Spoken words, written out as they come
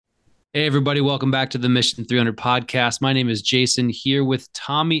Hey, everybody, welcome back to the Mission 300 podcast. My name is Jason here with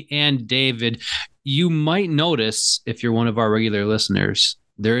Tommy and David. You might notice, if you're one of our regular listeners,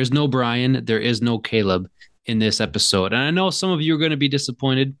 there is no Brian, there is no Caleb in this episode. And I know some of you are going to be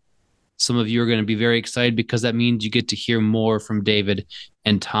disappointed. Some of you are going to be very excited because that means you get to hear more from David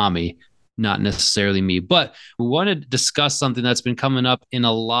and Tommy, not necessarily me. But we want to discuss something that's been coming up in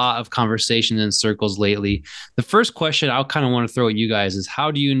a lot of conversations and circles lately. The first question I'll kind of want to throw at you guys is, how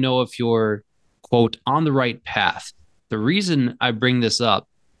do you know if you're, quote, on the right path? The reason I bring this up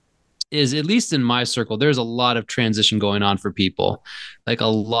is, at least in my circle, there's a lot of transition going on for people, like a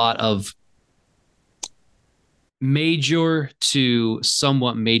lot of major to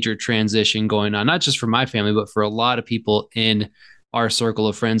somewhat major transition going on, not just for my family, but for a lot of people in our circle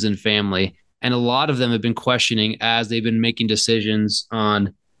of friends and family. And a lot of them have been questioning as they've been making decisions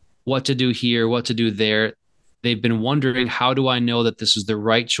on what to do here, what to do there. They've been wondering, how do I know that this is the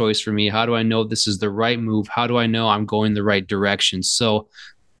right choice for me? How do I know this is the right move? How do I know I'm going the right direction? So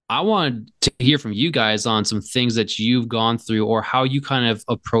I wanted to hear from you guys on some things that you've gone through, or how you kind of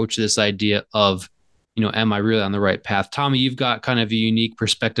approach this idea of, am I really on the right path? Tommy, you've got kind of a unique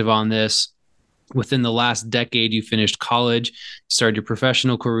perspective on this. Within the last decade, you finished college, started your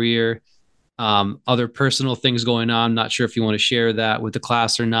professional career, other personal things going on. Not sure if you want to share that with the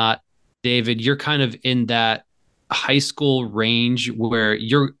class or not. David, you're kind of in that high school range where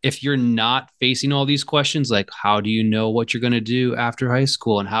if you're not facing all these questions, like how do you know what you're going to do after high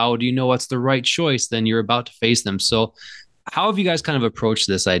school, and how do you know what's the right choice, then you're about to face them. So how have you guys kind of approached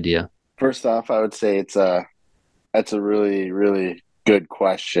this idea? First off, I would say that's a really, really good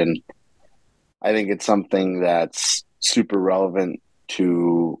question. I think it's something that's super relevant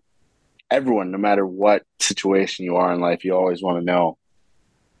to everyone, no matter what situation you are in life. You always want to know,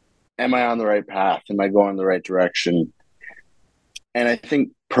 am I on the right path? Am I going the right direction? And I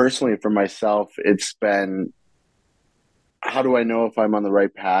think personally for myself, it's been, how do I know if I'm on the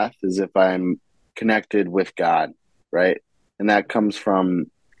right path? Is if I'm connected with God, right? And that comes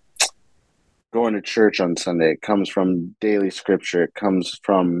from going to church on Sunday. It comes from daily scripture. It comes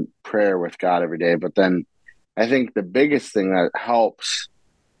from prayer with God every day. But then I think the biggest thing that helps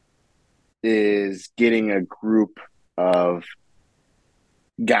is getting a group of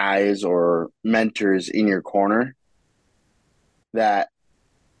guys or mentors in your corner that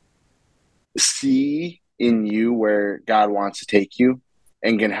see in you where God wants to take you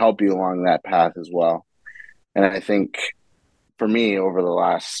and can help you along that path as well. And I think for me, over the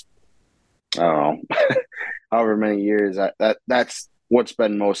last, I don't know, however many years, that's what's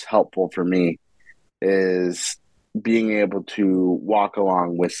been most helpful for me, is being able to walk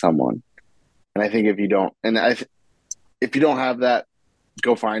along with someone. And I think if you don't, if you don't have that,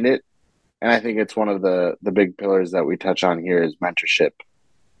 go find it. And I think it's one of the big pillars that we touch on here is mentorship.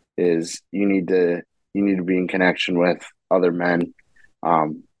 Is you need to be in connection with other men,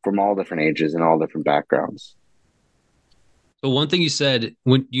 from all different ages and all different backgrounds. So one thing you said,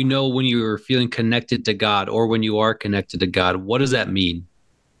 when you're feeling connected to God, or when you are connected to God, what does that mean?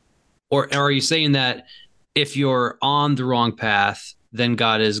 Or are you saying that if you're on the wrong path, then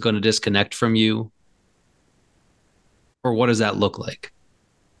God is going to disconnect from you? Or what does that look like?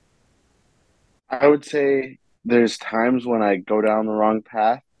 I would say there's times when I go down the wrong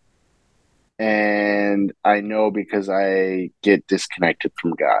path, and I know because I get disconnected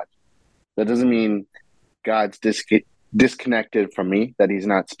from God. That doesn't mean God's disconnected from me, that he's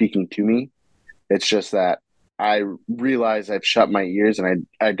not speaking to me. It's just that I realize I've shut my ears and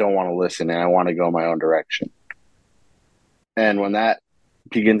I don't want to listen and I want to go my own direction. And when that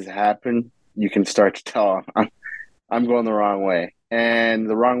begins to happen, you can start to tell I'm going the wrong way. And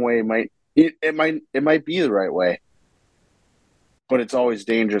the wrong way might be the right way. But it's always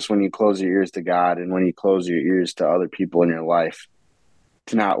dangerous when you close your ears to God and when you close your ears to other people in your life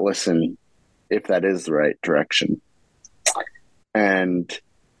to not listen if that is the right direction. And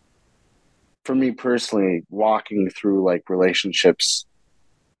for me personally, walking through like relationships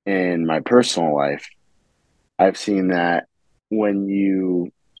in my personal life, I've seen that when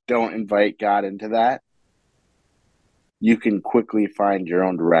you don't invite God into that, you can quickly find your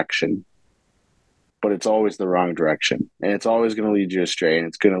own direction, but it's always the wrong direction. And it's always going to lead you astray, and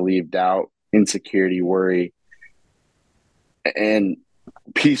it's going to leave doubt, insecurity, worry, and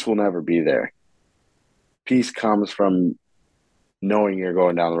peace will never be there. Peace comes from knowing you're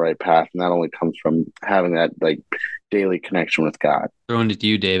going down the right path, and that only comes from having that like daily connection with God. Throwing it to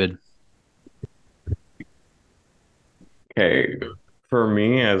you, David. Okay, for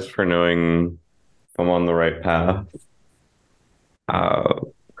me, as for knowing if I'm on the right path, uh,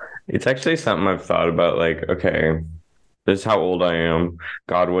 it's actually something I've thought about. Like, okay, this is how old I am.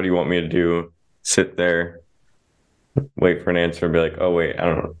 God, what do you want me to do? Sit there, wait for an answer, and be like, oh, wait, I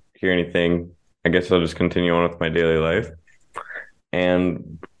don't hear anything. I guess I'll just continue on with my daily life.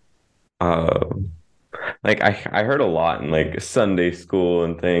 And uh, like I heard a lot in like Sunday school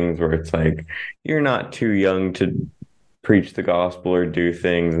and things where it's like, you're not too young to preach the gospel or do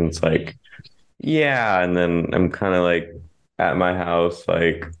things. And it's like, yeah. And then I'm kind of like at my house,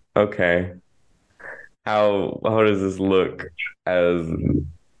 like, okay, how does this look as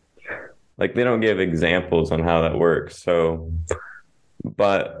like they don't give examples on how that works. So,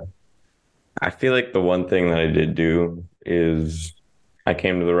 but I feel like the one thing that I did do is I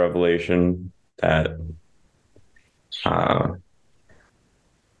came to the revelation that uh,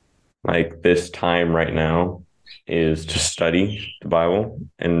 like this time right now is to study the Bible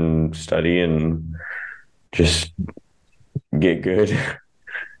and study and just get good.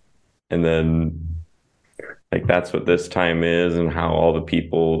 And then like that's what this time is, and how all the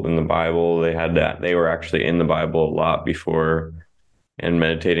people in the Bible, they were actually in the Bible a lot before and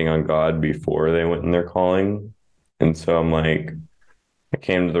meditating on God before they went in their calling. And so I'm like, I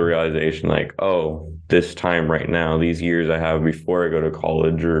came to the realization like, oh, this time right now, these years I have before I go to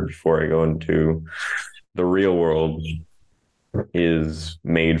college or before I go into the real world is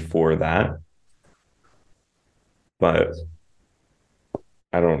made for that. But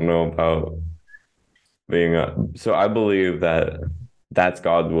I don't know about being so I believe that that's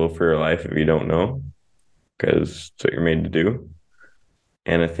God's will for your life if you don't know, because it's what you're made to do.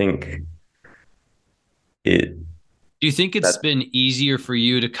 And I think it Do you think it's that been easier for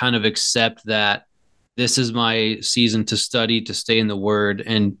you to kind of accept that this is my season to study, to stay in the word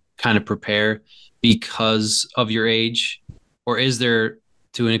and kind of prepare because of your age? Or is there,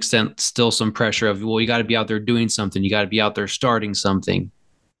 to an extent, still some pressure of, well, you got to be out there doing something, you got to be out there starting something?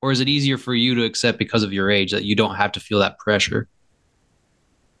 Or is it easier for you to accept because of your age that you don't have to feel that pressure?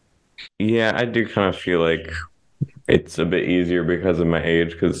 yeah, I do kind of feel like it's a bit easier because of my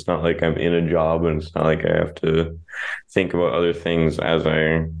age, because it's not like I'm in a job and it's not like I have to think about other things as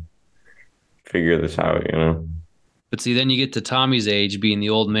I figure this out, you know? But see, then you get to Tommy's age, being the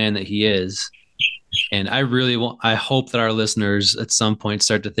old man that he is. And I hope that our listeners at some point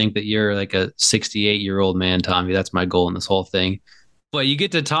start to think that you're like a 68-year-old man, Tommy. That's my goal in this whole thing. But you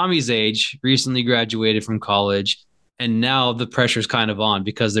get to Tommy's age, recently graduated from college, and now the pressure's kind of on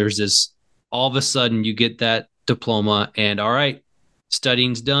because there's this, all of a sudden you get that diploma and all right,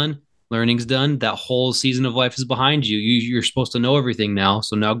 studying's done, learning's done. That whole season of life is behind you. You're supposed to know everything now.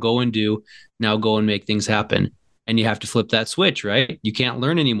 So now go and do, now go and make things happen. And you have to flip that switch, right? You can't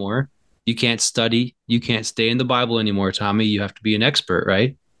learn anymore. You can't study. You can't stay in the Bible anymore, Tommy. You have to be an expert,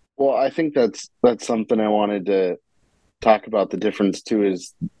 right? Well, I think that's something I wanted to talk about. The difference too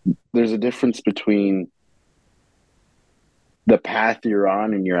is there's a difference between the path you're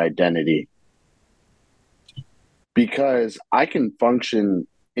on and your identity. Because I can function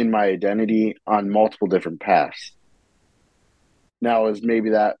in my identity on multiple different paths. Now, is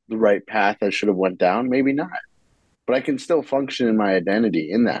maybe that the right path I should have went down? Maybe not. But I can still function in my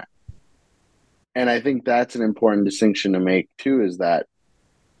identity in that. And I think that's an important distinction to make too, is that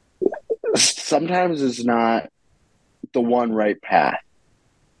sometimes it's not the one right path.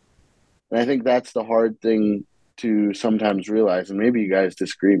 And I think that's the hard thing to sometimes realize. And maybe you guys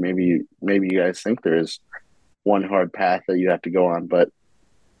disagree. Maybe you guys think there is one hard path that you have to go on. But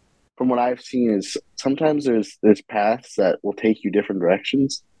from what I've seen is sometimes there's paths that will take you different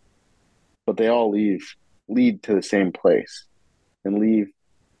directions, but they all lead to the same place and lead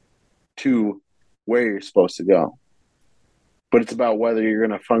to where you're supposed to go. But it's about whether you're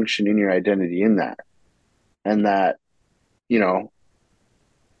going to function in your identity in that. And that, you know,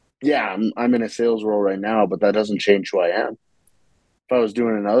 yeah, I'm in a sales role right now, but that doesn't change who I am. If I was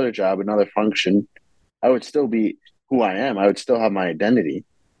doing another job, another function, I would still be who I am. I would still have my identity,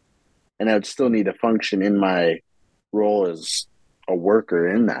 and I would still need to function in my role as a worker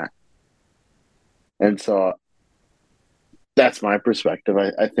in that. And so that's my perspective.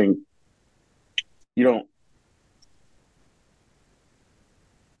 I think you don't,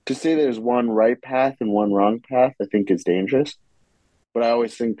 to say there's one right path and one wrong path, I think is dangerous. But I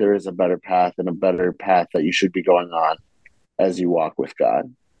always think there is a better path and a better path that you should be going on as you walk with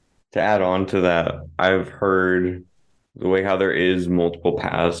God. To add on to that, I've heard the way how there is multiple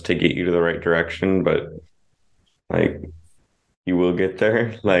paths to get you to the right direction, but like you will get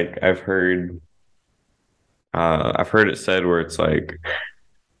there. Like I've heard it said where it's like,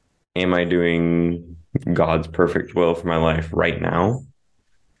 am I doing God's perfect will for my life right now?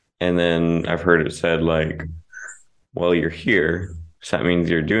 And then I've heard it said like, well, you're here, so that means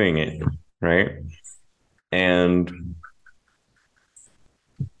you're doing it, right? And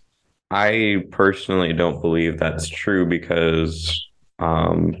I personally don't believe that's true because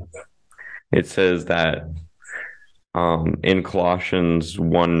um, it says that in Colossians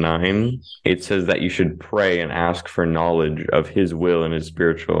 1:9, it says that you should pray and ask for knowledge of his will and his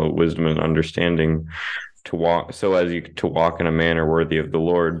spiritual wisdom and understanding to walk so as you to walk in a manner worthy of the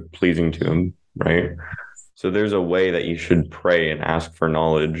Lord, pleasing to him, right? So there's a way that you should pray and ask for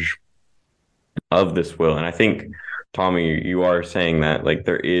knowledge of this will. And I think, Tommy, you are saying that like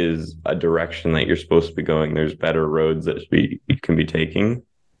there is a direction that you're supposed to be going. There's better roads that you can be taking.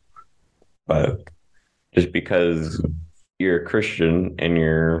 But just because you're a Christian and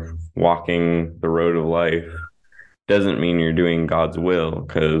you're walking the road of life doesn't mean you're doing God's will.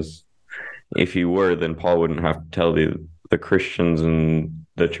 Because if you were, then Paul wouldn't have to tell the Christians in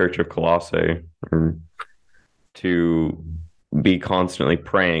the Church of Colossae to be constantly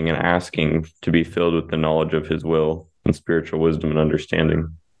praying and asking to be filled with the knowledge of his will and spiritual wisdom and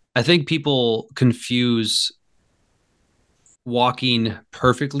understanding. I think people confuse walking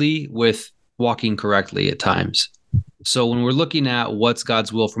perfectly with walking correctly at times. So when we're looking at what's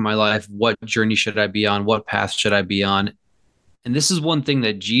God's will for my life, what journey should I be on, what path should I be on? And this is one thing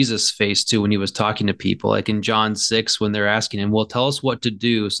that Jesus faced too when he was talking to people, like in John 6, when they're asking him, well, tell us what to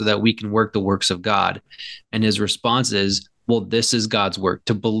do so that we can work the works of God. And his response is, well, this is God's work,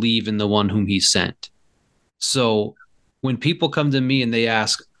 to believe in the one whom he sent. So when people come to me and they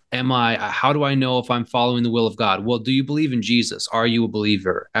ask, how do I know if I'm following the will of God? Well, do you believe in Jesus? Are you a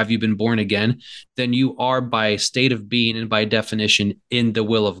believer? Have you been born again? Then you are by state of being and by definition in the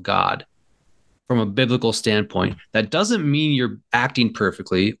will of God from a biblical standpoint. That doesn't mean you're acting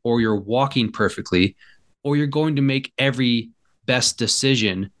perfectly or you're walking perfectly or you're going to make every best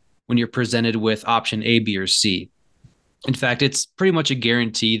decision when you're presented with option A, B, or C. In fact, it's pretty much a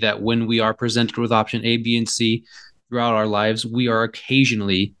guarantee that when we are presented with option A, B, and C throughout our lives, we are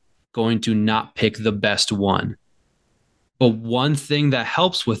occasionally going to not pick the best one. But one thing that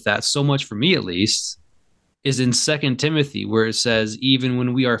helps with that, so much for me at least, is in 2 Timothy, where it says, even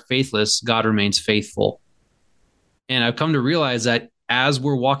when we are faithless, God remains faithful. And I've come to realize that as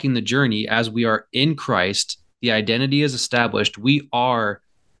we're walking the journey, as we are in Christ, the identity is established, we are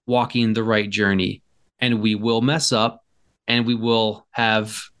walking the right journey. And we will mess up and we will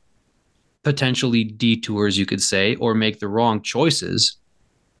have potentially detours, you could say, or make the wrong choices.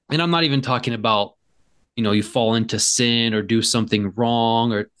 And I'm not even talking about, you fall into sin or do something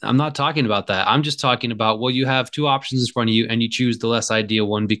wrong, or I'm not talking about that. I'm just talking about, well, you have two options in front of you and you choose the less ideal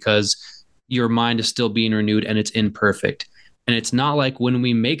one because your mind is still being renewed and it's imperfect. And it's not like when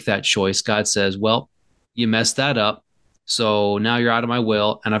we make that choice, God says, well, you messed that up. So now you're out of my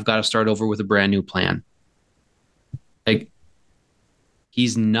will and I've got to start over with a brand new plan. Like,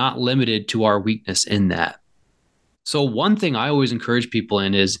 he's not limited to our weakness in that. So one thing I always encourage people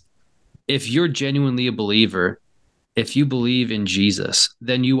in is, if you're genuinely a believer, if you believe in Jesus,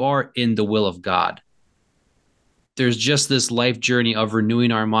 then you are in the will of God. There's just this life journey of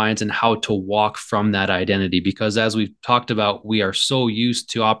renewing our minds and how to walk from that identity. Because as we've talked about, we are so used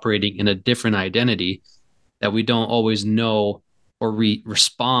to operating in a different identity that we don't always know or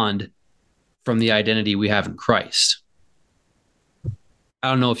respond from the identity we have in Christ. I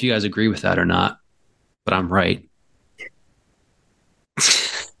don't know if you guys agree with that or not, but I'm right.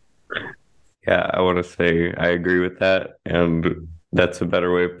 Yeah, I want to say I agree with that. And that's a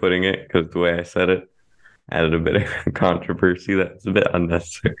better way of putting it because the way I said it added a bit of controversy. That's a bit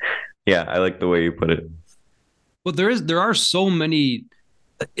unnecessary. Yeah, I like the way you put it. Well, there are so many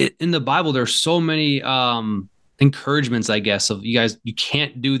in the Bible. There's so many encouragements, I guess, of you guys, you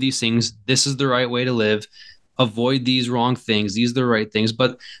can't do these things. This is the right way to live. Avoid these wrong things. These are the right things.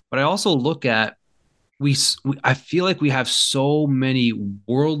 But I also look at, I feel like we have so many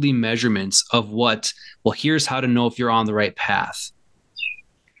worldly measurements of here's how to know if you're on the right path.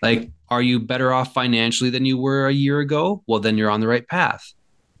 Like, are you better off financially than you were a year ago? Well, then you're on the right path.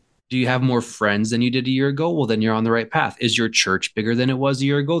 Do you have more friends than you did a year ago? Well, then you're on the right path. Is your church bigger than it was a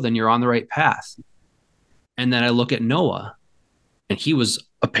year ago? Then you're on the right path. And then I look at Noah, and he was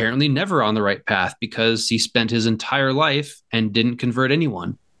apparently never on the right path because he spent his entire life and didn't convert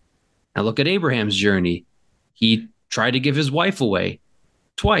anyone. Now look at Abraham's journey. He tried to give his wife away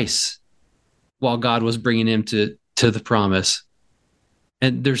twice while God was bringing him to the promise.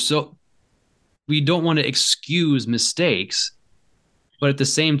 And we don't want to excuse mistakes, but at the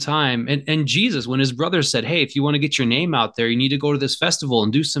same time, and Jesus, when his brothers said, hey, if you want to get your name out there, you need to go to this festival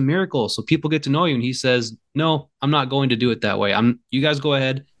and do some miracles so people get to know you. And he says, no, I'm not going to do it that way. You guys go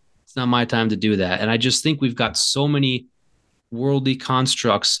ahead. It's not my time to do that. And I just think we've got so many worldly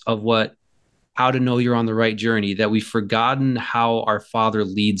constructs of what how to know you're on the right journey, that we've forgotten how our Father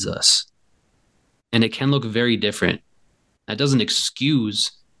leads us. And it can look very different. That doesn't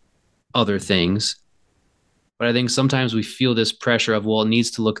excuse other things, but I think sometimes we feel this pressure of, well, it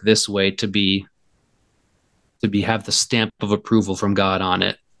needs to look this way to be have the stamp of approval from God on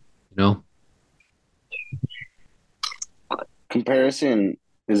it, you know? Comparison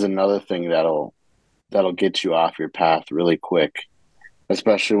is another thing that'll get you off your path really quick,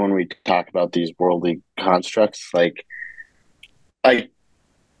 especially when we talk about these worldly constructs. I,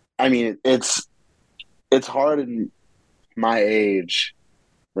 I mean, it's hard in my age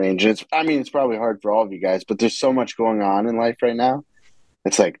range. It's probably hard for all of you guys, but there's so much going on in life right now.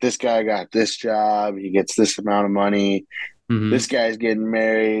 It's like this guy got this job, he gets this amount of money. Mm-hmm. This guy's getting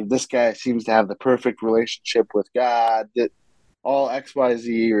married. This guy seems to have the perfect relationship with God. That all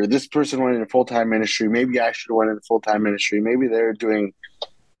XYZ, or this person went into full time ministry. Maybe I should have went into full time ministry. Maybe they're doing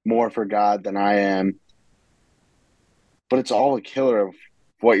more for God than I am. But it's all a killer of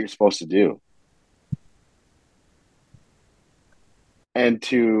what you're supposed to do. And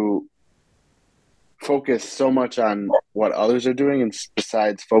to focus so much on what others are doing, and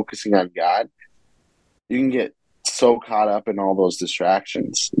besides focusing on God, you can get so caught up in all those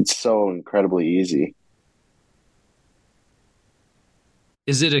distractions. It's so incredibly easy.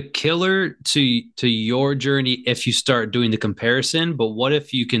 Is it a killer to your journey if you start doing the comparison? But what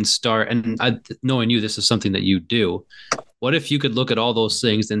if you can start, and knowing you, this is something that you do. What if you could look at all those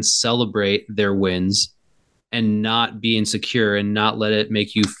things and celebrate their wins and not be insecure and not let it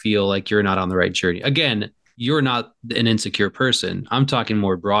make you feel like you're not on the right journey? Again, you're not an insecure person. I'm talking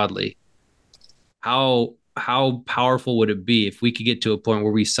more broadly. How powerful would it be if we could get to a point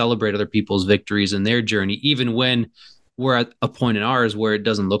where we celebrate other people's victories and their journey, even when we're at a point in ours where it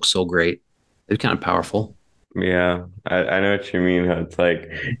doesn't look so great? It's kind of powerful. Yeah, I know what you mean. How it's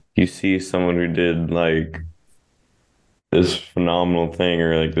like you see someone who did like this phenomenal thing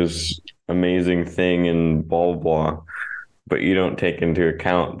or like this amazing thing and blah, blah, blah, but you don't take into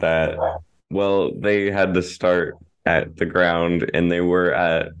account that, well, they had to start at the ground and they were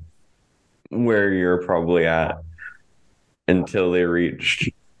at where you're probably at until they reached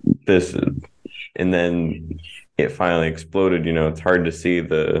this, and then it finally exploded. It's hard to see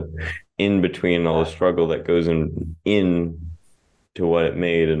the in between, all the struggle that goes in to what it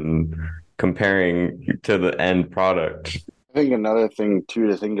made and comparing to the end product. I think another thing too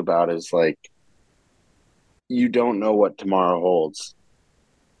to think about is like, you don't know what tomorrow holds.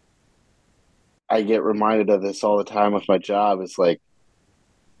 I get reminded of this all the time with my job. It's like,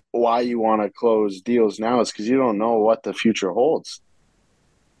 why you want to close deals now is because you don't know what the future holds.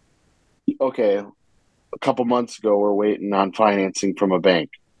 Okay, a couple months ago, we're waiting on financing from a bank.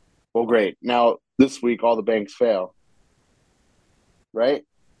 Well, great. Now, this week, all the banks fail. Right?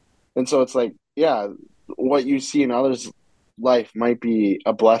 And so it's like, yeah, what you see in others' life might be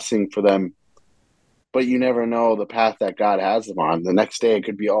a blessing for them, but you never know the path that God has them on. The next day, it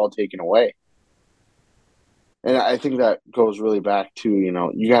could be all taken away. And I think that goes really back to,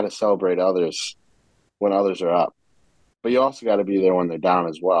 you got to celebrate others when others are up, but you also got to be there when they're down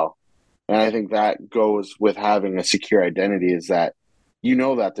as well. And I think that goes with having a secure identity, is that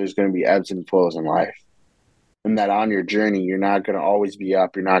that there's going to be ebbs and flows in life, and that on your journey, you're not going to always be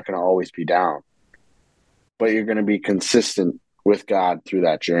up. You're not going to always be down, but you're going to be consistent with God through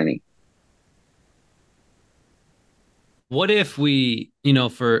that journey. What if we,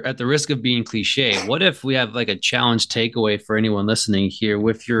 for at the risk of being cliche, what if we have like a challenge takeaway for anyone listening here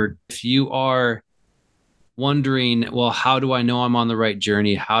if you are wondering, well, how do I know I'm on the right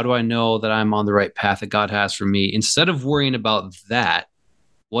journey? How do I know that I'm on the right path that God has for me? Instead of worrying about that,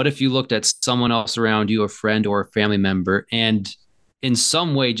 what if you looked at someone else around you, a friend or a family member, and in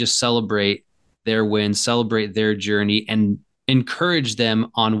some way just celebrate their wins, celebrate their journey, and encourage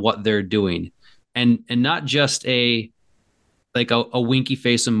them on what they're doing? And not just a winky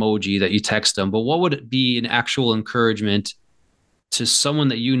face emoji that you text them, but what would it be an actual encouragement to someone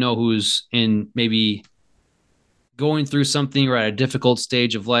that who's in maybe going through something or at a difficult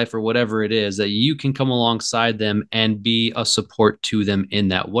stage of life or whatever it is, that you can come alongside them and be a support to them in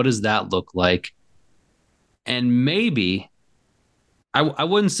that? What does that look like? And maybe I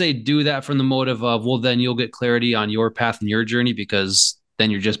wouldn't say do that from the motive of, well, then you'll get clarity on your path and your journey, because then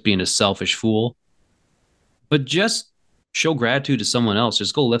you're just being a selfish fool. But just show gratitude to someone else.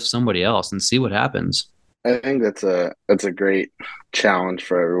 Just go lift somebody else and see what happens. I think that's a great challenge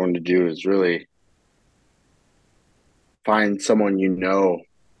for everyone to do, is really find someone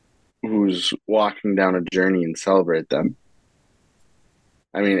who's walking down a journey and celebrate them.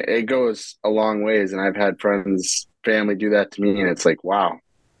 I mean, it goes a long ways, and I've had friends, family do that to me, and it's like, wow.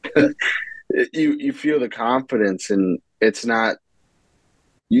 You feel the confidence, and it's not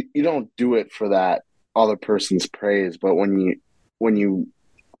you don't do it for that other person's praise, but when you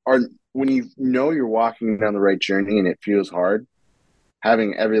are when you know you're walking down the right journey and it feels hard,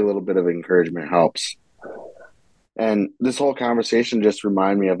 having every little bit of encouragement helps. And this whole conversation just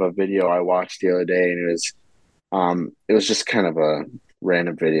reminded me of a video I watched the other day, and it was just kind of a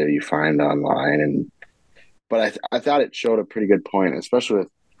random video you find online, and but I thought it showed a pretty good point, especially with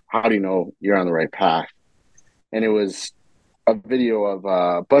how do you know you're on the right path. And it was a video of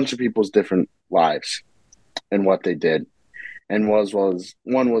a bunch of people's different lives and what they did, and was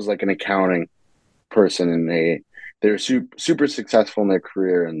one was like an accounting person, and they were super successful in their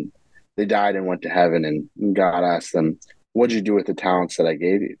career, and they died and went to heaven, and God asked them, "What'd you do with the talents that I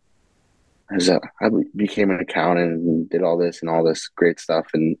gave you?" I became an accountant and did all this great stuff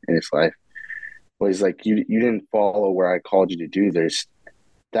in his life. Well, he's like, you didn't follow where I called you to do. There's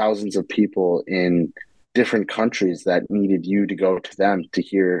thousands of people in different countries that needed you to go to them to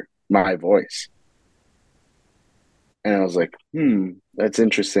hear my voice. And I was like, that's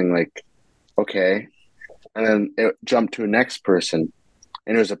interesting. Like, okay. And then it jumped to a next person,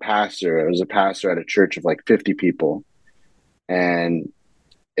 and it was a pastor. It was a pastor at a church of like 50 people. And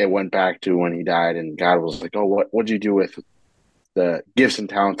it went back to when he died, and God was like, "Oh, what'd you do with the gifts and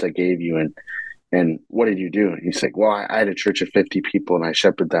talents I gave you? And what did you do?" And he's like, "Well, I had a church of 50 people, and I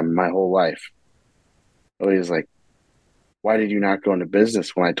shepherded them my whole life." Oh, he was like, "Why did you not go into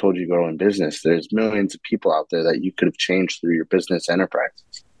business when I told you to go in business? There's millions of people out there that you could have changed through your business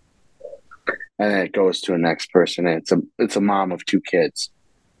enterprises." And then it goes to a next person, and it's a mom of 2 kids,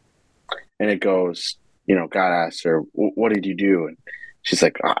 and it goes, God asked her, "What did you do?" And she's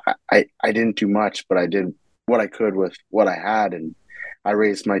like, I didn't do much, but I did what I could with what I had, and I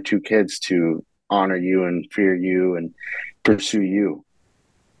raised my 2 kids to honor you and fear you and pursue you."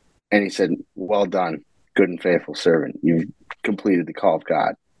 And he said, "Well done, good and faithful servant. You've completed the call of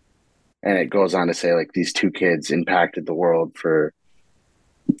God." And it goes on to say, like, these 2 kids impacted the world for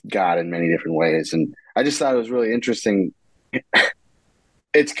God in many different ways. And I just thought it was really interesting.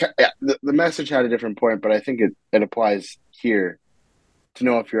 The message had a different point, but I think it applies here to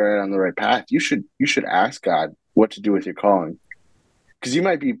know if you're on the right path. You should ask God what to do with your calling, because you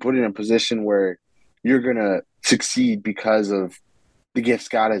might be put in a position where you're going to succeed because of the gifts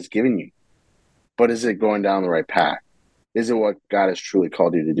God has given you. But is it going down the right path? Is it what God has truly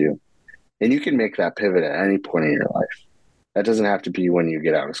called you to do? And you can make that pivot at any point in your life. That doesn't have to be when you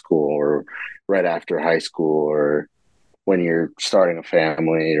get out of school or right after high school or when you're starting a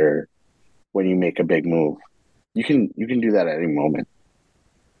family or when you make a big move. You can do that at any moment.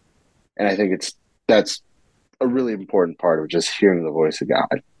 And I think that's a really important part of just hearing the voice of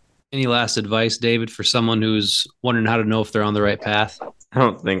God. Any last advice, David, for someone who's wondering how to know if they're on the right path? I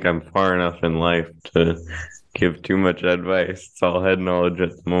don't think I'm far enough in life to give too much advice. It's all head knowledge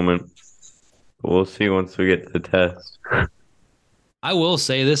at the moment. But we'll see once we get to the test. I will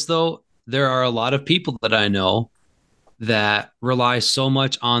say this, though. There are a lot of people that I know that rely so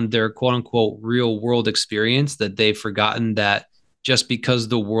much on their quote unquote real world experience that they've forgotten that just because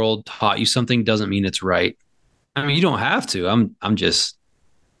the world taught you something doesn't mean it's right. I mean, you don't have to. I'm just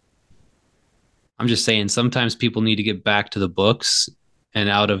saying sometimes people need to get back to the books and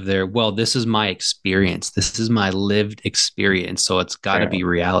out of their, well, this is my experience. This is my lived experience. So it's got to be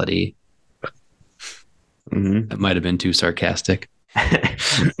reality. Mm-hmm. That might have been too sarcastic.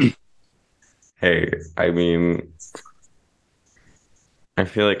 Hey, I mean, I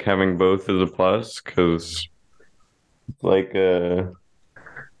feel like having both is a plus because it's like a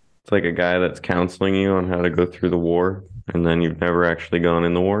guy that's counseling you on how to go through the war, and then you've never actually gone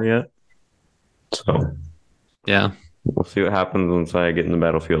in the war yet. So, yeah, we'll see what happens once I get in the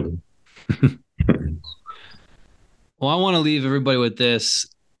battlefield. Well, I want to leave everybody with this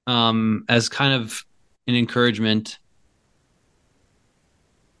as kind of an encouragement.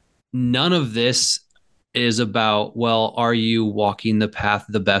 None of this is about, well, are you walking the path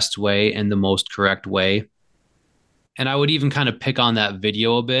the best way and the most correct way? And I would even kind of pick on that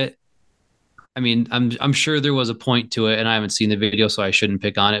video a bit. I mean, I'm sure there was a point to it, and I haven't seen the video, so I shouldn't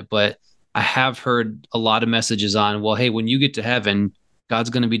pick on it. But I have heard a lot of messages on, well, hey, when you get to heaven, God's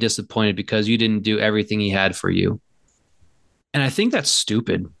going to be disappointed because you didn't do everything he had for you. And I think that's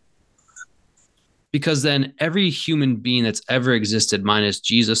stupid. Because then every human being that's ever existed, minus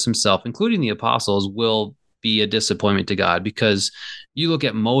Jesus himself, including the apostles, will be a disappointment to God. Because you look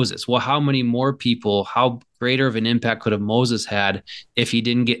at Moses, well, how many more people, how greater of an impact could have Moses had if he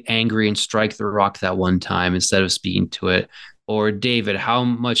didn't get angry and strike the rock that one time instead of speaking to it? Or David, how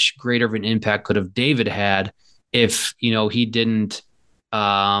much greater of an impact could have David had if, he didn't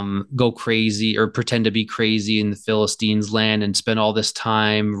go crazy or pretend to be crazy in the Philistines' land and spend all this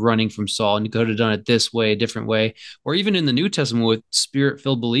time running from Saul, and you could have done it this way, a different way. Or even in the New Testament with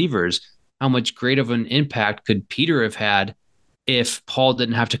spirit-filled believers, how much great of an impact could Peter have had if Paul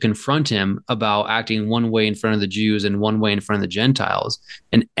didn't have to confront him about acting one way in front of the Jews and one way in front of the Gentiles?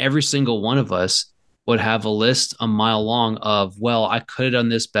 And every single one of us would have a list a mile long of, well, I could have done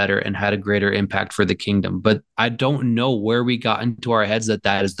this better and had a greater impact for the kingdom. But I don't know where we got into our heads that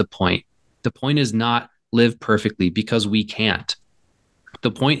that is the point. The point is not live perfectly, because we can't.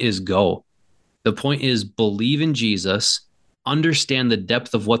 The point is go. The point is believe in Jesus, understand the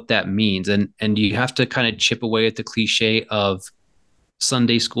depth of what that means. And you have to kind of chip away at the cliche of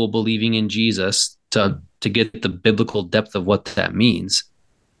Sunday school believing in Jesus to get the biblical depth of what that means,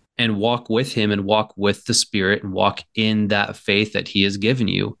 and walk with him and walk with the Spirit and walk in that faith that he has given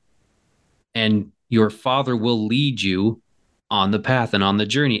you. And your Father will lead you on the path and on the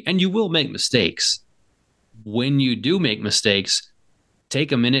journey. And you will make mistakes. When you do make mistakes,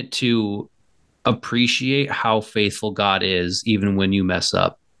 take a minute to appreciate how faithful God is, even when you mess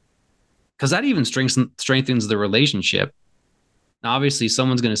up, because that even strengthens the relationship. Now, obviously,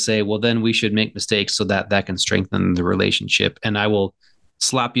 someone's going to say, well, then we should make mistakes so that that can strengthen the relationship. And I will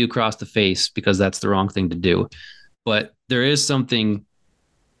slap you across the face, because that's the wrong thing to do. But there is something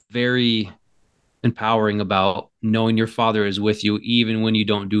very empowering about knowing your Father is with you, even when you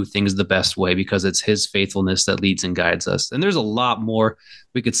don't do things the best way, because it's his faithfulness that leads and guides us. And there's a lot more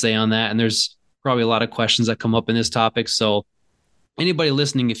we could say on that. And there's probably a lot of questions that come up in this topic. So anybody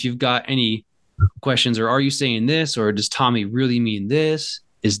listening, if you've got any questions, or are you saying this, or does Tommy really mean this?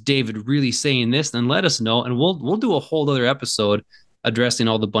 Is David really saying this? Then let us know. And we'll do a whole other episode addressing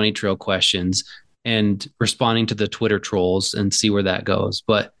all the bunny trail questions and responding to the Twitter trolls and see where that goes.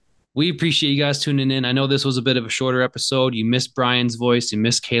 But we appreciate you guys tuning in. I know this was a bit of a shorter episode. You missed Brian's voice, you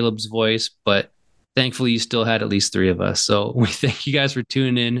missed Caleb's voice, but thankfully you still had at least 3 of us. So we thank you guys for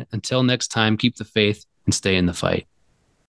tuning in. Until next time, keep the faith and stay in the fight.